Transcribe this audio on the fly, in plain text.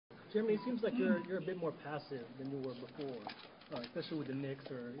Jeremy, it seems like you're a bit more passive than you were before, especially with the Knicks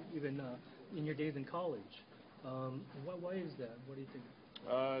or even in your days in college. Why is that? What do you think?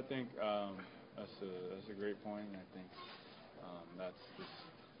 I think that's a great point. I think that's just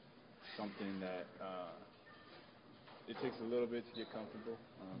something that it takes a little bit to get comfortable,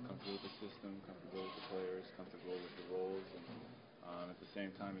 comfortable with the system, comfortable with the players, comfortable with the roles, and at the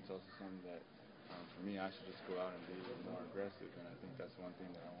same time, it's also something that for me, I should just go out and be more aggressive, and I think that's one thing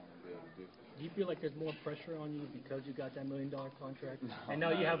that I want to be able to do. Do you feel like there's more pressure on you because you got that $1 million contract, No, and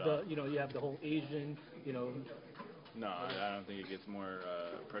now you have all. you have the whole Asian, No, I don't think it gets more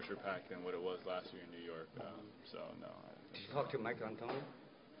pressure packed than what it was last year in New York. So no. Did you talk to Mike D'Antoni?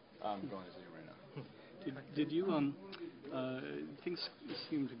 I'm going to see him right now. Did you things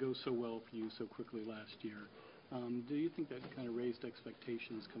seemed to go so well for you so quickly last year? Do you think that kind of raised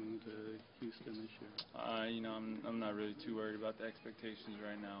expectations coming into Houston this year? I'm not really too worried about the expectations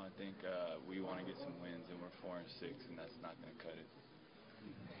right now. I think we want to get some wins, and we're 4-6, and that's not going to cut it.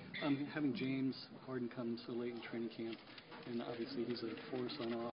 Having James Harden come so late in training camp, and obviously he's a force on offense.